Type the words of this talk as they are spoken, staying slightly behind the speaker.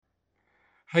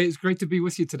Hey, it's great to be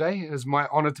with you today. It is my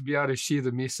honor to be able to share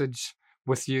the message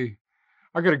with you.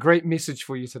 I got a great message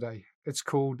for you today. It's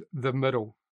called The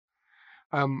Middle.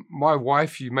 My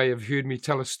wife, you may have heard me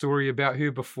tell a story about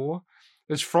her before,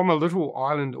 is from a little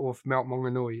island off Mount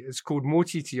Maunganui. It's called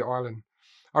Motiti Island.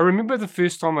 I remember the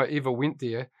first time I ever went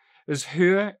there is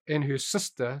her and her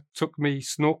sister took me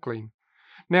snorkeling.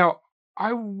 Now,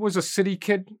 I was a city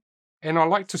kid and I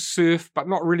like to surf, but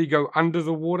not really go under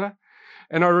the water.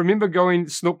 And I remember going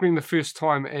snorkeling the first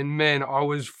time, and man, I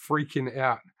was freaking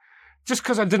out just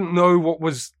because I didn't know what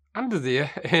was under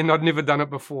there and I'd never done it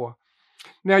before.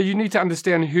 Now, you need to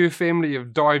understand her family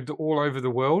have dived all over the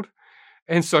world.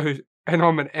 And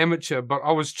I'm an amateur, but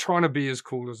I was trying to be as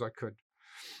cool as I could.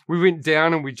 We went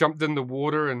down and we jumped in the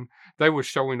water, and they were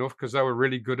showing off because they were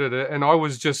really good at it. And I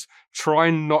was just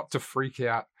trying not to freak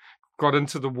out. Got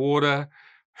into the water,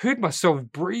 heard myself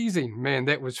breathing. Man,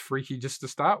 that was freaky just to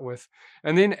start with.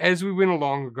 And then as we went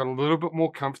along, I got a little bit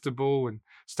more comfortable and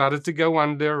started to go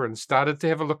under and started to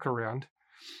have a look around.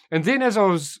 And then as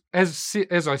I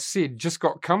said, just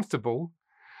got comfortable,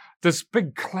 this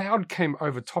big cloud came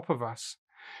over top of us.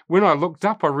 When I looked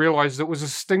up, I realized it was a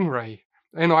stingray,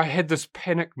 and I had this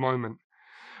panic moment.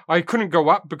 I couldn't go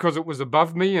up because it was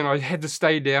above me, and I had to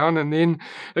stay down, and then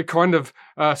it kind of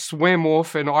swam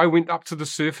off, and I went up to the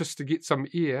surface to get some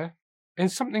air,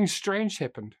 and something strange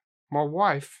happened. My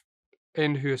wife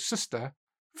and her sister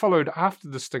followed after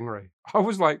the stingray. I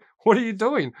was like, "What are you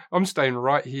doing?" "I'm staying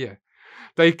right here."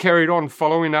 They carried on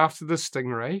following after the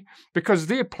stingray because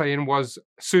their plan was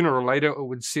sooner or later it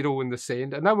would settle in the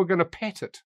sand and they were going to pat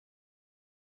it.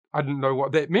 I didn't know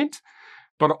what that meant,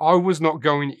 but I was not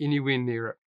going anywhere near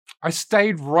it. I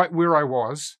stayed right where I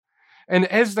was, and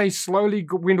as they slowly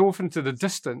went off into the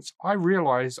distance, I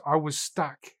realized I was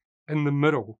stuck in the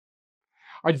middle.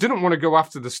 I didn't want to go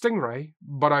after the stingray,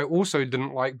 but I also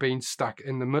didn't like being stuck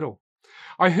in the middle.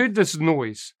 I heard this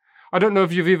noise. I don't know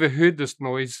if you've ever heard this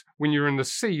noise when you're in the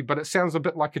sea, but it sounds a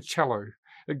bit like a cello.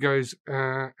 It goes,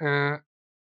 and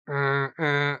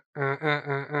I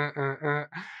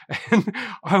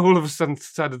all of a sudden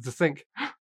started to think,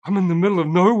 I'm in the middle of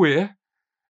nowhere,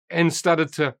 and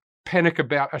started to panic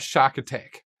about a shark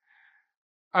attack.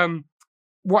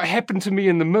 What happened to me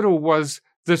in the middle was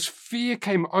this fear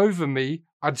came over me.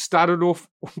 I'd started off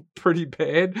pretty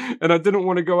bad, and I didn't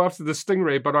want to go after the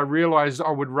stingray, but I realized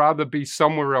I would rather be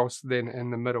somewhere else than in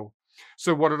the middle.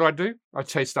 So what did I do? I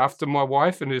chased after my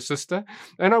wife and her sister,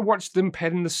 and I watched them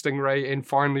patting the stingray, and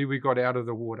finally we got out of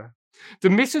the water. The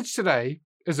message today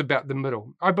is about the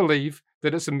middle. I believe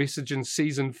that it's a message in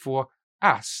season for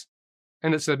us,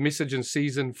 and it's a message in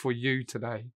season for you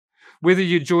today. Whether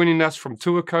you're joining us from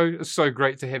Tuakau, it's so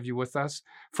great to have you with us.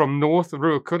 From North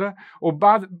Ruakura, or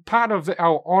part of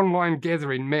our online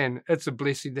gathering, man, it's a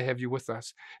blessing to have you with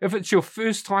us. If it's your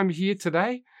first time here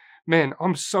today, man,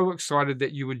 I'm so excited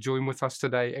that you would join with us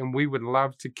today, and we would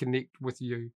love to connect with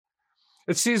you.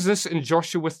 It says this in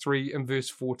Joshua 3 and verse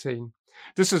 14.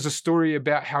 This is a story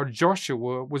about how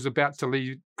Joshua was about to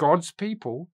lead God's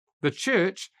people, the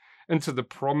church, into the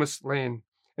promised land.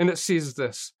 And it says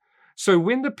this: So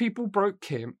when the people broke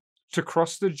camp to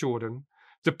cross the Jordan,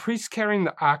 the priests carrying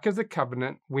the Ark of the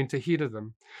Covenant went ahead of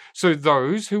them. So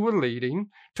those who were leading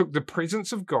took the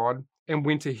presence of God and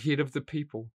went ahead of the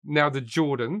people. Now the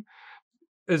Jordan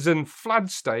is in flood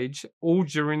stage all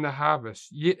during the harvest.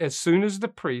 Yet as soon as the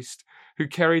priest who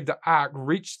carried the ark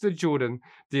reached the Jordan,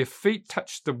 their feet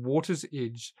touched the water's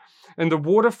edge, and the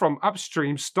water from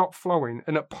upstream stopped flowing,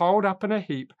 and it piled up in a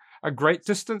heap a great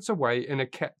distance away in a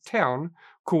town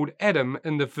called Adam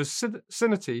in the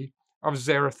vicinity of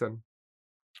Zarethan,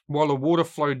 while the water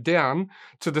flowed down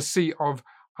to the Sea of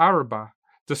Arabah,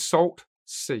 the Salt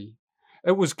Sea.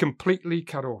 It was completely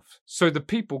cut off. So the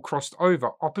people crossed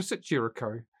over opposite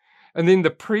Jericho, and then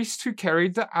the priest who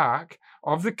carried the ark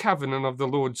of the covenant of the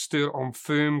Lord stood on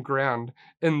firm ground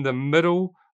in the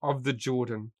middle of the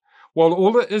Jordan, while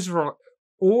all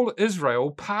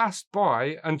Israel passed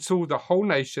by until the whole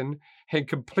nation had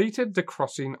completed the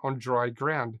crossing on dry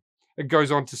ground. It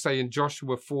goes on to say in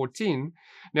Joshua 4:10,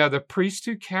 now the priest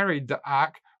who carried the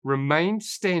ark remained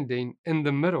standing in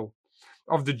the middle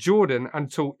of the Jordan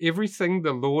until everything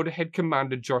the Lord had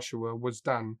commanded Joshua was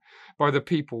done by the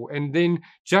people. And then,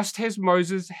 just as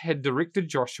Moses had directed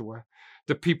Joshua,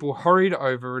 the people hurried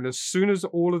over, and as soon as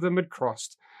all of them had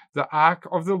crossed, the ark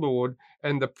of the Lord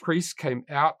and the priest came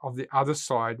out of the other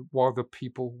side while the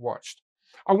people watched.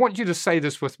 I want you to say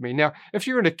this with me. Now, if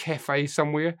you're in a cafe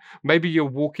somewhere, maybe you're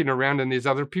walking around and there's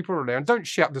other people around, don't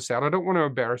shout this out. I don't want to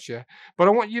embarrass you. But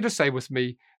I want you to say with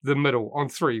me, the middle, on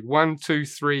 3. 1, 2,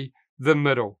 3, the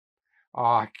middle.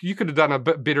 You could have done a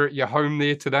bit better at your home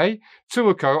there today.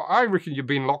 Tuako, I reckon you've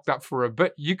been locked up for a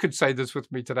bit. You could say this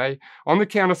with me today. On the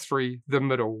count of three, the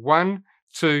middle. 1,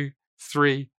 2,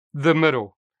 3, the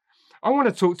middle. I want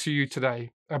to talk to you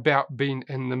today about being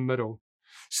in the middle.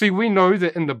 See, we know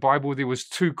that in the Bible there was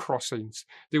 2 crossings.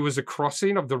 There was a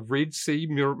crossing of the Red Sea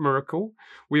miracle,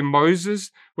 where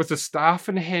Moses, with a staff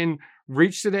in hand,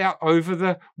 reached it out over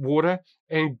the water,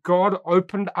 and God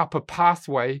opened up a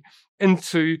pathway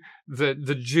into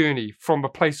the journey from a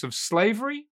place of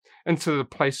slavery into the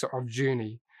place of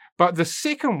journey. But the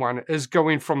second one is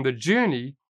going from the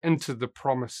journey into the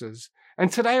promises.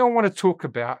 And today I want to talk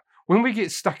about when we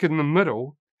get stuck in the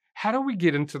middle, how do we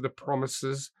get into the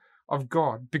promises of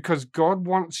God? Because God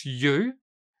wants you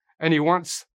and He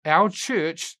wants our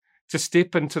church to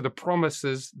step into the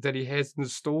promises that He has in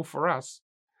store for us.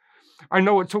 I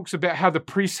know it talks about how the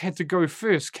priests had to go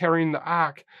first carrying the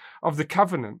Ark of the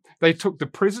Covenant. They took the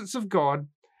presence of God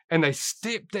and they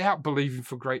stepped out believing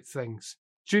for great things.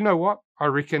 Do you know what? I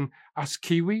reckon us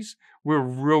Kiwis, we're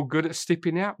real good at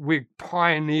stepping out. We're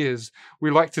pioneers. We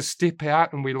like to step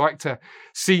out and we like to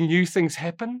see new things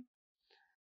happen.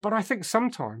 But I think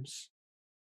sometimes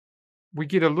we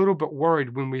get a little bit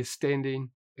worried when we're standing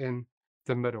in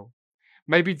the middle.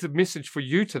 Maybe the message for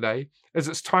you today is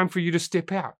it's time for you to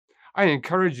step out. I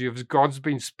encourage you, if God's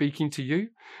been speaking to you,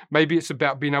 maybe it's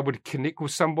about being able to connect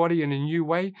with somebody in a new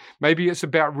way. Maybe it's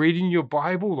about reading your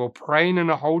Bible or praying in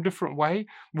a whole different way.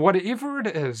 Whatever it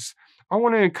is, I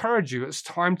want to encourage you, it's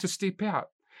time to step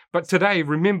out. But today,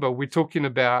 remember, we're talking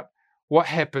about what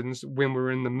happens when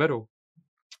we're in the middle.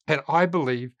 And I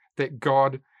believe that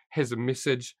God has a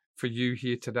message for you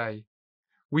here today.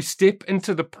 We step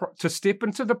into to step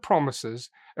into the promises,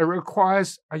 it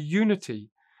requires a unity.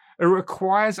 It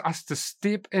requires us to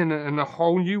step in a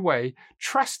whole new way,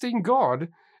 trusting God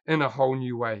in a whole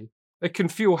new way. It can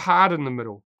feel hard in the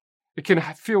middle. It can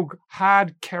feel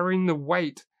hard carrying the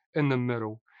weight in the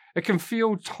middle. It can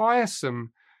feel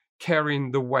tiresome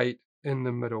carrying the weight in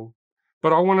the middle.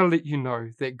 But I want to let you know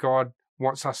that God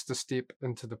wants us to step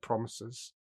into the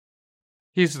promises.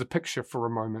 Here's the picture for a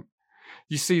moment.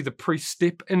 You see the priest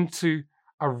step into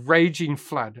a raging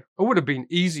flood. It would have been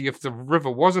easy if the river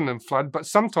wasn't in flood, but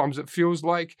sometimes it feels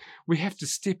like we have to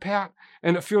step out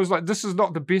and it feels like this is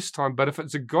not the best time, but if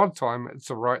it's a God time, it's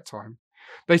the right time.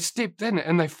 They stepped in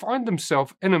and they find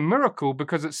themselves in a miracle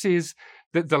because it says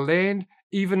that the land,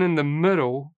 even in the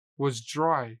middle, was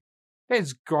dry.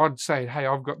 That's God saying, hey,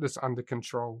 I've got this under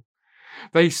control.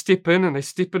 They step in and they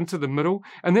step into the middle,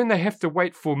 and then they have to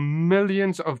wait for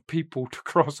millions of people to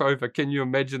cross over. Can you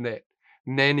imagine that?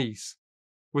 Nannies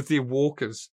with their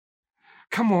walkers.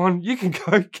 Come on, you can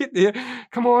go, get there.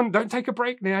 Come on, don't take a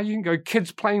break now. You can go.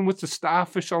 Kids playing with the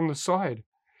starfish on the side.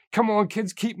 Come on,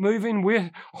 kids, keep moving.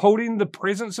 We're holding the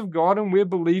presence of God and we're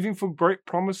believing for great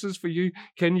promises for you.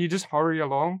 Can you just hurry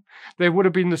along? There would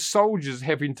have been the soldiers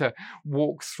having to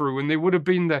walk through, and there would have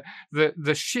been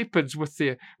the shepherds with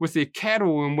their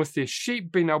cattle and with their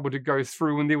sheep being able to go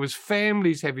through, and there was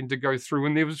families having to go through,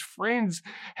 and there was friends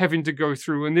having to go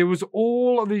through, and there was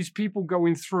all of these people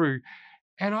going through.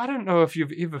 And I don't know if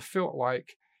you've ever felt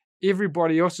like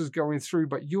everybody else is going through,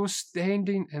 but you're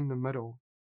standing in the middle.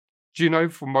 Do you know,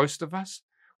 for most of us,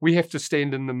 we have to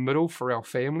stand in the middle for our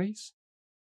families.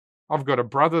 I've got a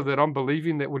brother that I'm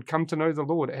believing that would come to know the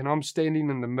Lord, and I'm standing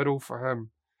in the middle for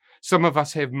him. Some of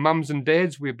us have mums and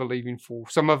dads we're believing for.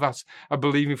 Some of us are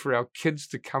believing for our kids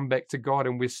to come back to God,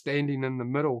 and we're standing in the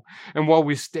middle. And while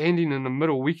we're standing in the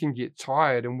middle, we can get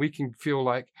tired and we can feel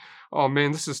like, oh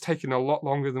man, this is taking a lot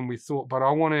longer than we thought. But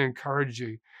I want to encourage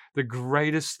you. The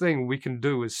greatest thing we can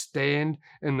do is stand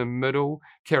in the middle,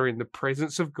 carrying the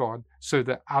presence of God so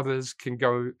that others can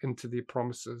go into their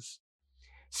promises.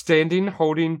 Standing,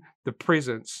 holding the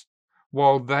presence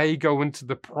while they go into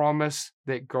the promise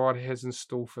that God has in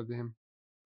store for them.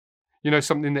 You know,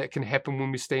 something that can happen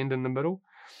when we stand in the middle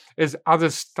is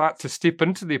others start to step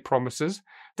into their promises.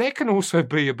 That can also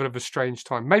be a bit of a strange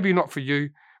time. Maybe not for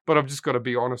you, but I've just got to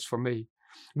be honest for me.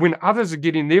 When others are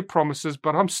getting their promises,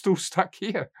 but I'm still stuck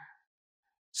here.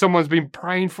 Someone's been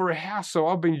praying for a house, so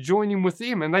I've been joining with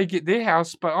them and they get their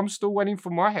house, but I'm still waiting for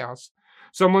my house.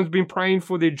 Someone's been praying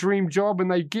for their dream job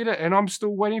and they get it, and I'm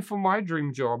still waiting for my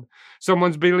dream job.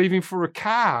 Someone's believing for a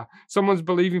car. Someone's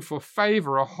believing for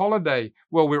favor, a holiday.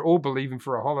 Well, we're all believing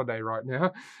for a holiday right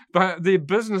now, but their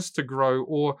business to grow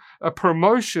or a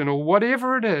promotion or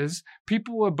whatever it is,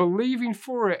 people are believing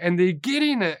for it and they're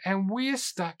getting it, and we're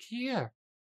stuck here.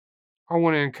 I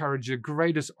want to encourage you, the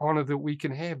greatest honor that we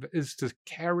can have is to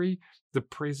carry the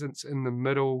presence in the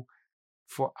middle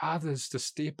for others to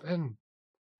step in.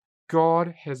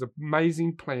 God has an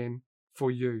amazing plan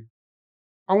for you.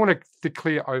 I want to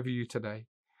declare over you today,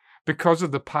 because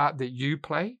of the part that you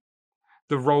play,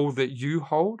 the role that you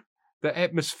hold, the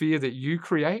atmosphere that you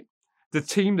create, the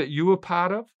team that you are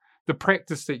part of, the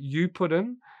practice that you put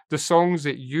in, the songs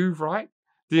that you write,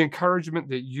 the encouragement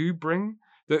that you bring,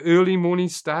 the early morning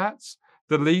starts,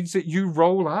 the leads that you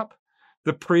roll up,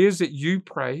 the prayers that you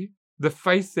pray, the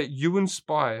faith that you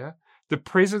inspire, the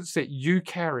presence that you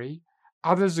carry,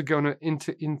 others are going to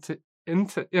enter into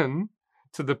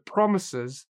the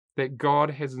promises that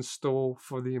God has in store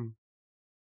for them.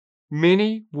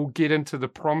 Many will get into the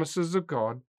promises of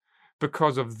God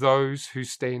because of those who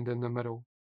stand in the middle.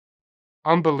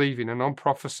 I'm believing and I'm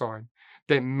prophesying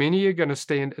that many are going to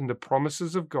stand in the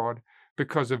promises of God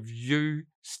because of you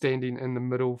standing in the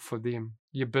middle for them,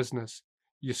 your business,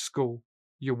 your school,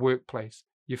 your workplace,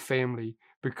 your family.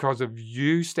 Because of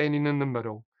you standing in the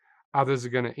middle, others are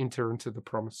going to enter into the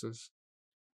promises.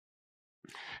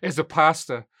 As a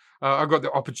pastor, I got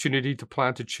the opportunity to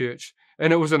plant a church,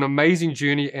 and it was an amazing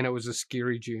journey, and it was a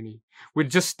scary journey.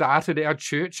 We'd just started our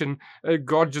church, and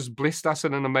God just blessed us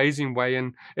in an amazing way.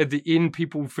 And at the end,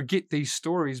 people forget these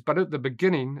stories, but at the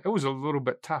beginning, it was a little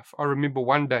bit tough. I remember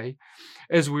one day,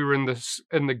 as we were in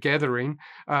the gathering,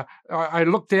 I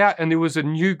looked out, and there was a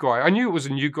new guy. I knew it was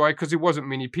a new guy because there wasn't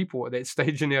many people at that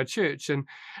stage in our church, and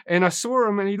I saw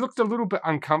him, and he looked a little bit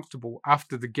uncomfortable.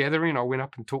 After the gathering, I went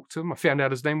up and talked to him. I found out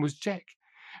his name was Jack.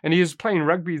 And he was playing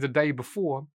rugby the day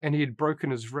before, and he had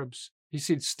broken his ribs. He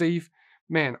said, Steve,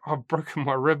 man, I've broken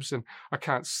my ribs, and I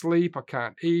can't sleep, I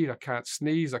can't eat, I can't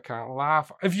sneeze, I can't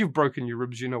laugh. If you've broken your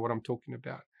ribs, you know what I'm talking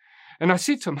about. And I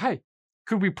said to him, hey,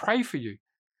 could we pray for you?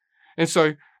 And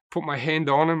so put my hand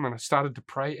on him, and I started to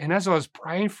pray. And as I was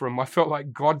praying for him, I felt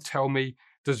like God tell me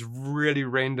this really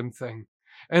random thing.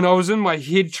 And I was in my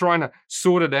head trying to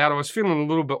sort it out. I was feeling a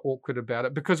little bit awkward about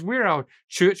it because where our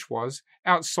church was,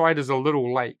 outside is a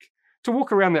little lake. To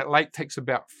walk around that lake takes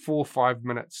about 4 or 5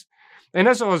 minutes. And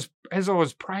as I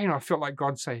was praying, I felt like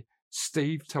God say,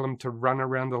 Steve, tell him to run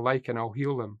around the lake and I'll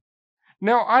heal him.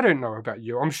 Now, I don't know about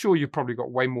you. I'm sure you've probably got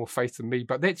way more faith than me,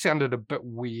 but that sounded a bit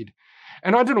weird.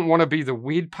 And I didn't want to be the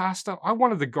weird pastor. I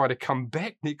wanted the guy to come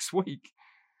back next week.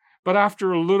 But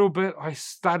after a little bit, I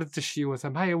started to share with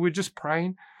him, hey, we're just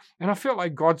praying. And I felt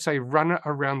like God say, run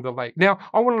around the lake. Now,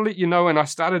 I want to let you know, and I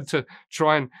started to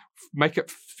try and make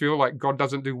it feel like God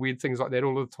doesn't do weird things like that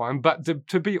all the time. But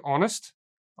to be honest,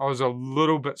 I was a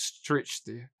little bit stretched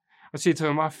there. I said to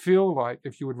him, I feel like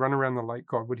if you would run around the lake,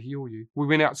 God would heal you. We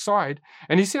went outside,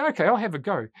 and he said, okay, I'll have a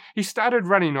go. He started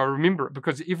running. I remember it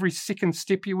because every second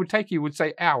step he would take, he would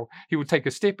say, ow. He would take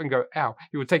a step and go, ow.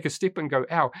 He would take a step and go,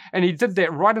 ow. And he did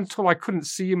that right until I couldn't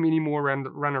see him anymore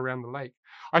run around the lake.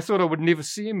 I thought I would never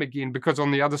see him again because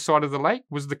on the other side of the lake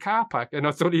was the car park, and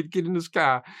I thought he'd get in his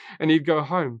car and he'd go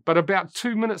home. But about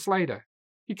 2 minutes later,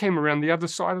 he came around the other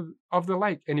side of the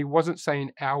lake, and he wasn't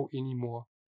saying ow anymore.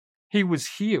 He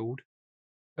was healed.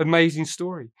 Amazing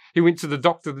story. He went to the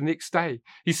doctor the next day.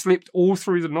 He slept all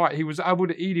through the night. He was able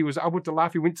to eat. He was able to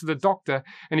laugh. He went to the doctor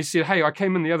and he said, hey, I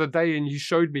came in the other day and you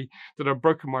showed me that I've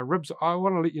broken my ribs. I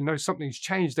want to let you know something's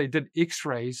changed. They did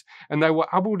x-rays and they were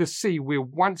able to see where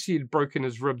once he had broken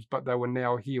his ribs, but they were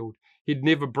now healed. He'd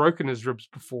never broken his ribs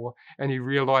before, and he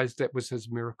realized that was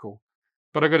his miracle.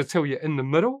 But I got to tell you, in the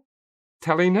middle,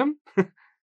 telling him,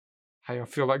 hey, I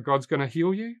feel like God's going to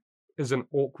heal you, is an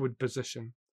awkward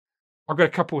position. I've got a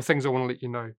couple of things I want to let you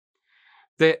know.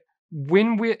 That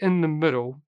when we're in the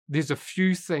middle, there's a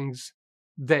few things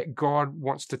that God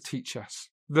wants to teach us.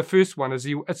 The first one is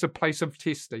it's a place of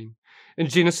testing. In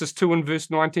Genesis 2 and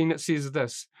verse 19, it says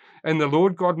this, and the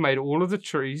Lord God made all of the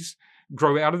trees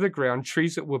grow out of the ground,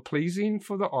 trees that were pleasing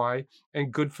for the eye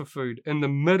and good for food. In the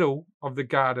middle of the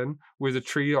garden were the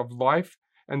tree of life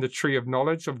and the tree of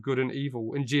knowledge of good and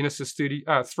evil. In Genesis 3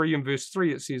 and verse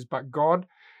 3, it says, but God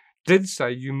did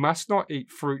say, you must not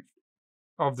eat fruit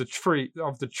of the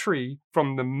tree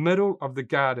from the middle of the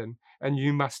garden, and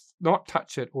you must not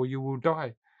touch it or you will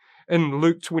die. In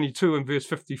Luke 22 and verse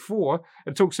 54,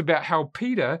 it talks about how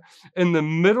Peter, in the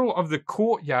middle of the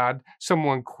courtyard,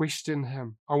 someone questioned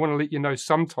him. I want to let you know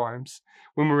sometimes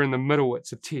when we're in the middle,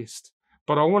 it's a test.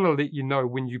 But I want to let you know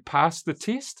when you pass the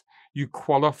test, you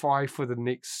qualify for the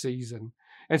next season.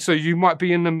 And so you might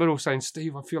be in the middle saying,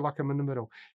 Steve, I feel like I'm in the middle.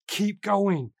 Keep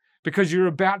going, because you're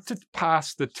about to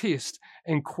pass the test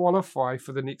and qualify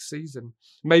for the next season.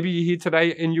 Maybe you're here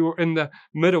today and you're in the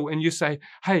middle and you say,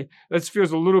 hey, this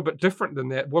feels a little bit different than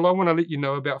that. Well, I want to let you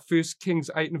know about 1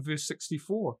 Kings 8 and verse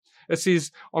 64. It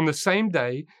says, on the same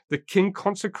day, the king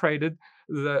consecrated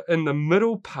in the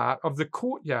middle part of the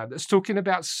courtyard. It's talking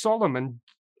about Solomon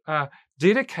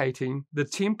dedicating the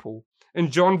temple. In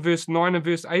John verse 9 and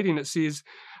verse 18, it says,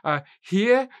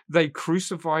 here they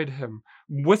crucified him,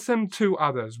 with him 2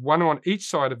 others, one on each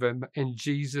side of him, and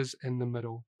Jesus in the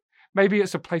middle. Maybe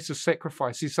it's a place of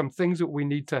sacrifice. There's some things that we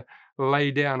need to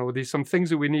lay down, or there's some things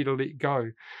that we need to let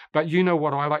go. But you know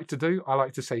what I like to do? I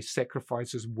like to say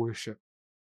sacrifice is worship.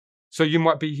 So you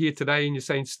might be here today and you're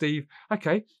saying, Steve,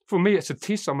 okay, for me it's a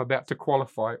test I'm about to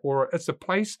qualify, or it's a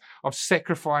place of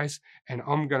sacrifice and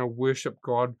I'm going to worship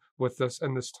God with this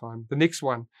in this time. The next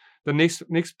one, the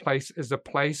next place is a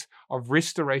place of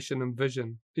restoration and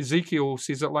vision. Ezekiel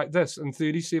says it like this in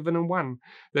 37:1.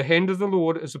 The hand of the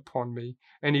Lord is upon me,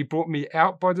 and he brought me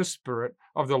out by the Spirit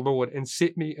of the Lord and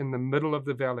set me in the middle of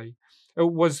the valley.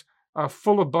 It was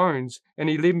full of bones, and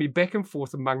he led me back and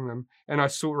forth among them, and I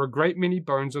saw a great many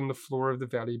bones on the floor of the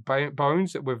valley,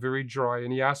 bones that were very dry.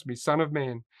 And he asked me, Son of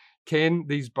man, can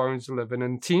these bones live? And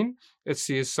in 10, it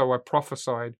says, so I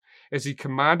prophesied. As he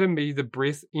commanded me, the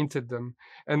breath entered them,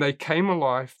 and they came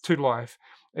alive to life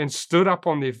and stood up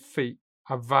on their feet,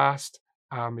 a vast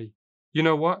army. You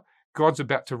know what? God's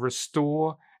about to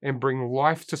restore and bring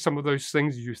life to some of those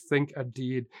things you think are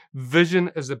dead. Vision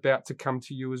is about to come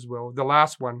to you as well. The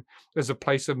last one is a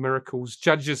place of miracles.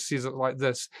 Judges says it like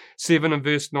this, 7 and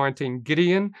verse 19.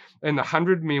 Gideon and the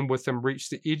 100 men with him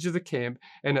reached the edge of the camp,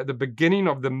 and at the beginning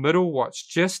of the middle watch,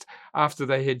 just after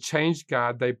they had changed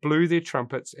guard, they blew their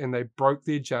trumpets and they broke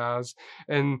their jars,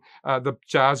 and the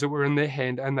jars that were in their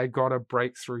hand, and they got a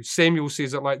breakthrough. Samuel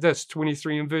says it like this,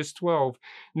 23 and verse 12.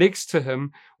 Next to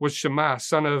him was Shammah,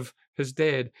 son of his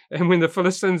dad. And when the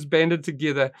Philistines banded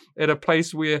together at a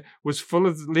place where was full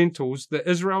of lentils, the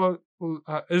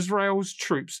Israel's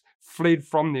troops fled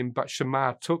from them, but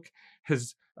Shammah took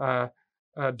his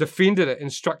defended it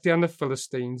and struck down the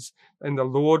Philistines, and the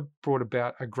Lord brought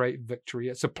about a great victory.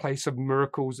 It's a place of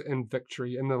miracles and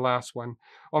victory. And the last one,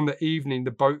 on the evening,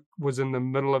 the boat was in the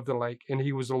middle of the lake, and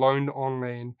he was alone on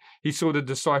land. He saw the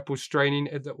disciples straining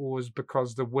at the oars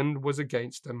because the wind was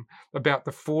against him. About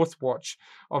the 4th watch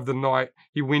of the night,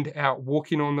 he went out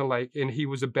walking on the lake, and he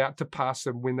was about to pass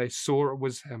them when they saw it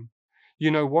was him.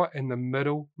 You know what? In the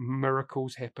middle,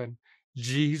 miracles happen.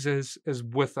 Jesus is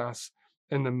with us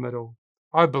in the middle.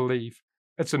 I believe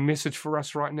it's a message for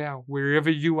us right now, wherever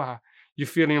you are. You're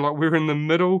feeling like we're in the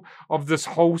middle of this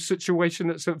whole situation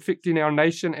that's affecting our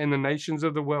nation and the nations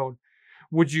of the world.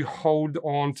 Would you hold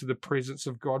on to the presence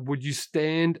of God? Would you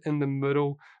stand in the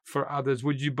middle for others?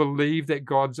 Would you believe that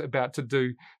God's about to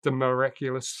do the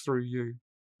miraculous through you?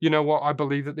 You know what? I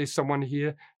believe that there's someone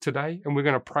here today, and we're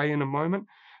going to pray in a moment,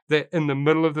 that in the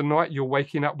middle of the night, you're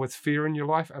waking up with fear in your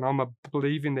life, and I'm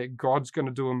believing that God's going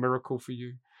to do a miracle for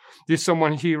you. There's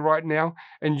someone here right now,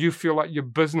 and you feel like your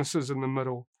business is in the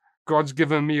middle. God's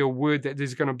given me a word that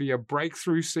there's going to be a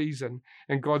breakthrough season,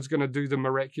 and God's going to do the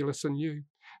miraculous in you.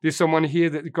 There's someone here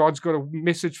that God's got a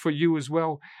message for you as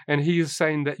well, and he is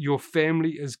saying that your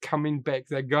family is coming back.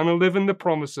 They're going to live in the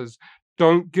promises.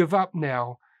 Don't give up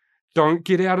now. Don't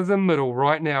get out of the middle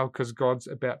right now, because God's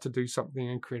about to do something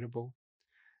incredible.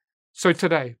 So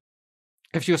today,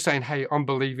 if you're saying, hey, I'm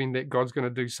believing that God's going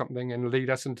to do something and lead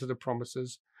us into the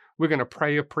promises, we're going to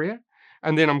pray a prayer,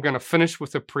 and then I'm going to finish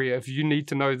with a prayer. If you need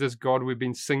to know this God we've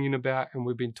been singing about and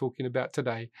we've been talking about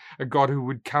today, a God who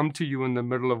would come to you in the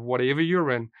middle of whatever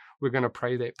you're in, we're going to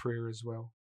pray that prayer as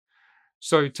well.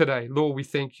 So today, Lord, we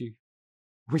thank you.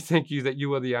 We thank you that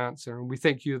you are the answer, and we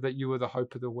thank you that you are the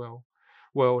hope of the world.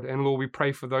 And Lord, we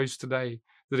pray for those today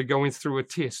that are going through a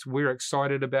test. We're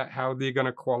excited about how they're going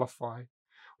to qualify.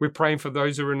 We're praying for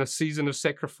those who are in a season of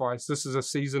sacrifice. This is a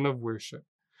season of worship.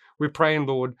 We're praying,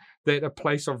 Lord, that a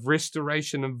place of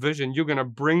restoration and vision, you're going to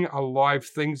bring alive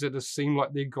things that have seemed like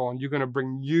they're gone. You're going to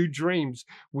bring new dreams.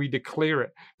 We declare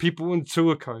it. People in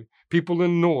Tuako, people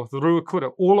in North,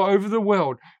 Ruakura, all over the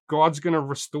world, God's going to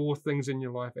restore things in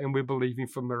your life, and we're believing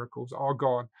for miracles. Oh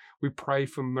God, we pray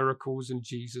for miracles in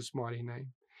Jesus' mighty name.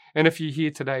 And if you're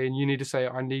here today and you need to say,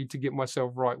 I need to get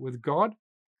myself right with God,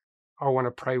 I want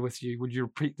to pray with you. Would you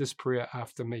repeat this prayer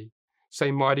after me?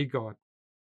 Say, mighty God,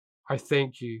 I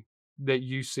thank you that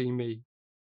you see me.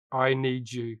 I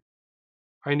need you.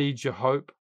 I need your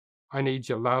hope. I need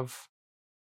your love.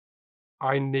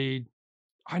 I need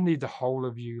the whole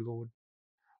of you, Lord.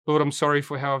 Lord, I'm sorry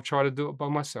for how I've tried to do it by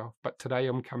myself, but today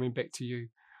I'm coming back to you.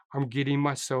 I'm getting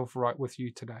myself right with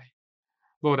you today.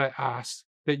 Lord, I ask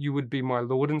that you would be my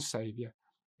Lord and Savior.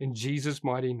 In Jesus'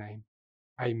 mighty name,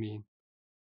 amen.